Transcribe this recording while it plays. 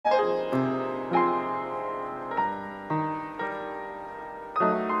Happy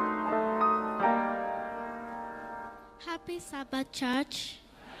Sabbath, church.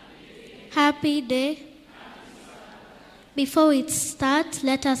 Happy day. Before we start,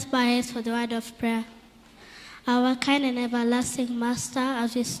 let us bow our heads for the word of prayer. Our kind and everlasting Master,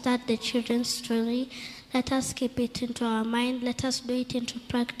 as we start the children's story, let us keep it into our mind. Let us do it into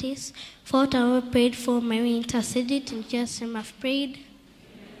practice. For what we prayed for, may we intercede it in Jesus' name I've prayed.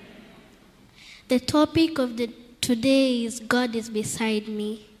 The topic of today is God is beside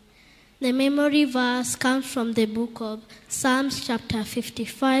me. The memory verse comes from the book of Psalms chapter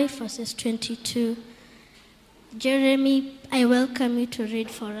 55, verses 22. Jeremy, I welcome you to read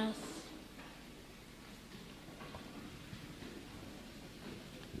for us.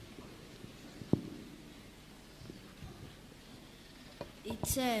 It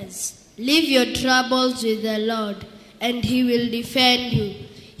says, "Leave your troubles with the Lord, and He will defend you.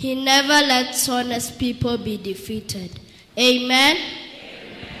 He never lets honest people be defeated." Amen.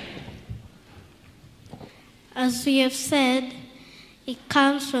 As we have said, it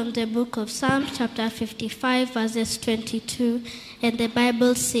comes from the book of Psalms chapter 55, verses 22, and the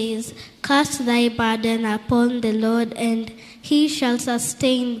Bible says, "Cast thy burden upon the Lord, and He shall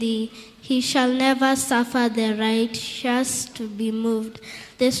sustain thee. He shall never suffer the righteous to be moved."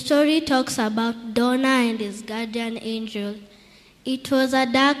 The story talks about Donna and his guardian angel. It was a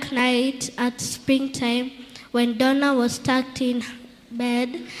dark night at springtime when Donna was tucked in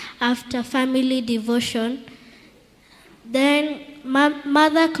bed after family devotion. Then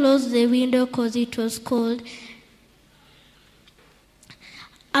mother closed the window because it was cold.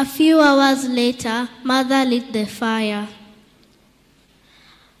 A few hours later, mother lit the fire.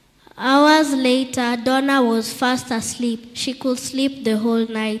 Hours later, Donna was fast asleep. She could sleep the whole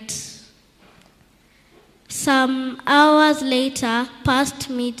night. Some hours later, past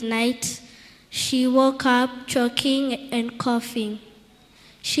midnight, she woke up choking and coughing.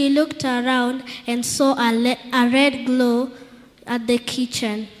 She looked around and saw a red glow at the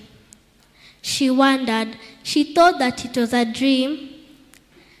kitchen. She wondered. She thought that it was a dream,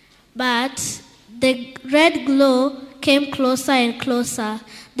 but the red glow came closer and closer.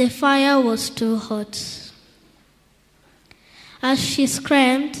 The fire was too hot. As she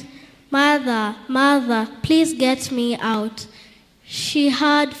screamed, "Mother, Mother, please get me out," she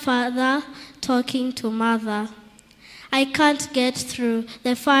heard Father talking to Mother. "I can't get through.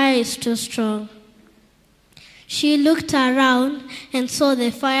 The fire is too strong." She looked around and saw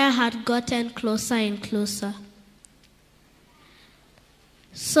the fire had gotten closer and closer.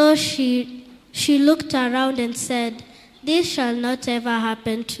 So she looked around and said, "This shall not ever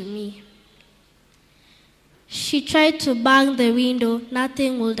happen to me." She tried to bang the window.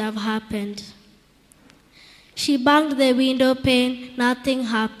 Nothing would have happened. She banged the window pane. Nothing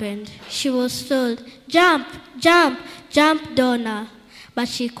happened. She was told, "Jump, jump, jump, Donna." But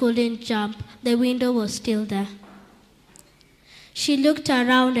she couldn't jump. The window was still there. She looked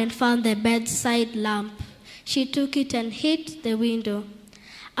around and found the bedside lamp. She took it and hit the window.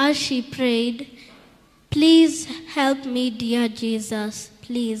 As she prayed, "Please help me, dear Jesus,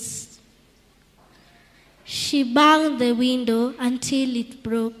 please." She banged the window until it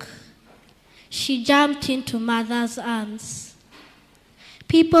broke. She jumped into Mother's arms.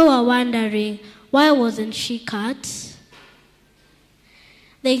 People were wondering, why wasn't she cut?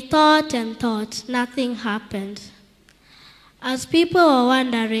 They thought and thought. Nothing happened. As people were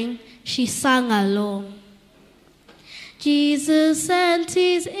wondering, she sang along. Jesus sent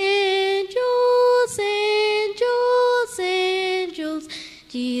his angels, angels, angels.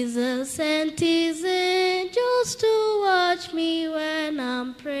 Jesus sent his angels to watch me when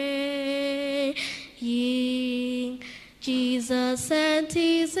I'm praying. Jesus sent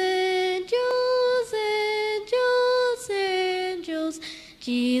his angels, angels, angels.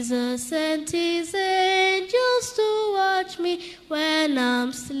 Jesus sent his angels to watch me when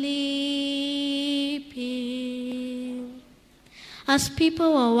I'm sleeping. As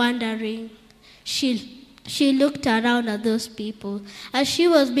people were wondering, she looked around at those people. As she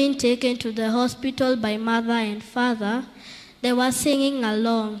was being taken to the hospital by Mother and Father, they were singing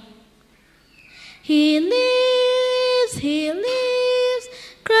along. He lives,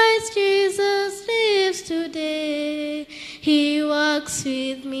 Christ Jesus lives today. He walks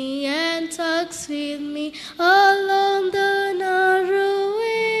with me and talks with me along the narrow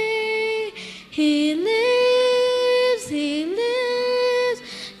way. He lives,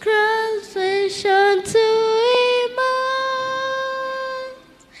 creation to Emmanuel.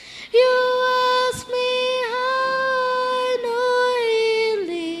 You ask me how I know He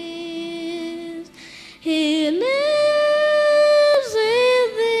lives. He lives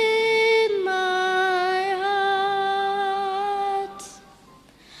within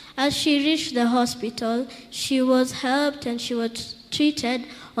As she reached the hospital, she was helped and she was treated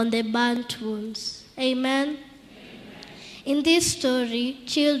on the burnt wounds. Amen? In this story,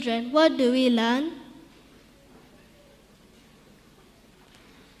 children, what do we learn?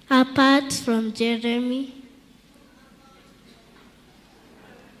 Apart from Jeremy,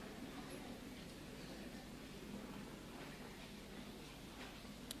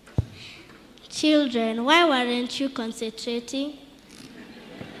 children, why weren't you concentrating?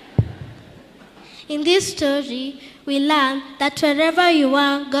 In this story, we learn that wherever you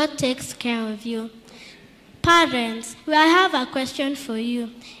are, God takes care of you. Parents, I have a question for you.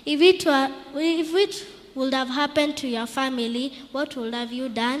 If it would have happened to your family, what would have you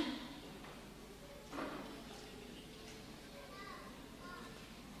done?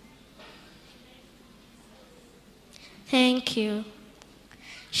 Thank you.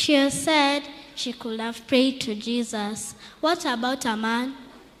 She has said she could have prayed to Jesus. What about a man?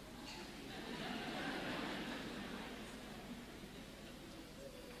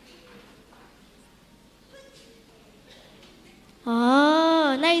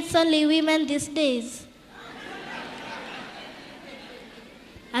 Oh, now it's only women these days.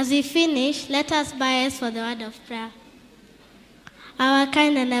 As we finish, let us bow for the word of prayer. Our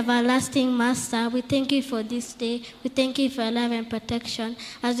kind and everlasting Master, we thank you for this day. We thank you for your love and protection.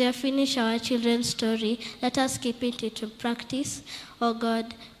 As we have finished our children's story, let us keep it into practice. Oh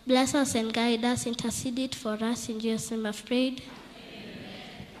God, bless us and guide us, intercede it for us. In Jesus' name I've prayed.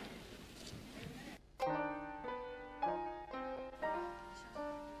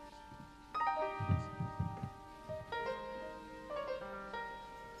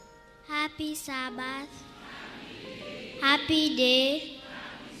 Happy Sabbath. Happy day.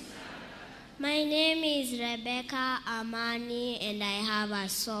 My name is Rebecca Amani and I have a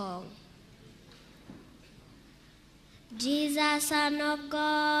song. Jesus, Son of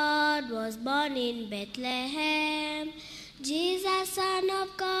God, was born in Bethlehem. Jesus, Son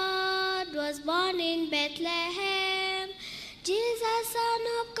of God, was born in Bethlehem. Jesus, Son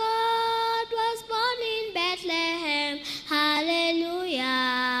of God, was born in Bethlehem. Hallelujah.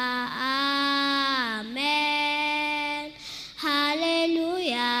 Amen.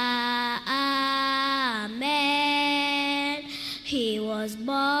 Hallelujah. Amen. He was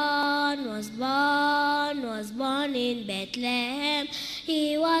born in Bethlehem.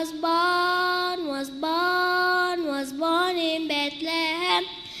 He was born in Bethlehem.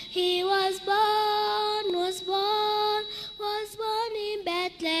 He was born in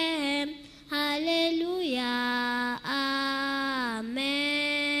Bethlehem. Hallelujah. Amen.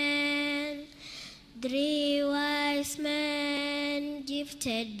 3 wise men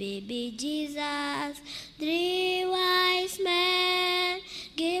gifted baby Jesus. 3 wise men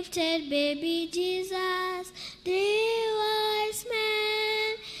gifted baby Jesus. 3 wise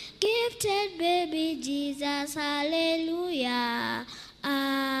men gifted baby Jesus. Hallelujah.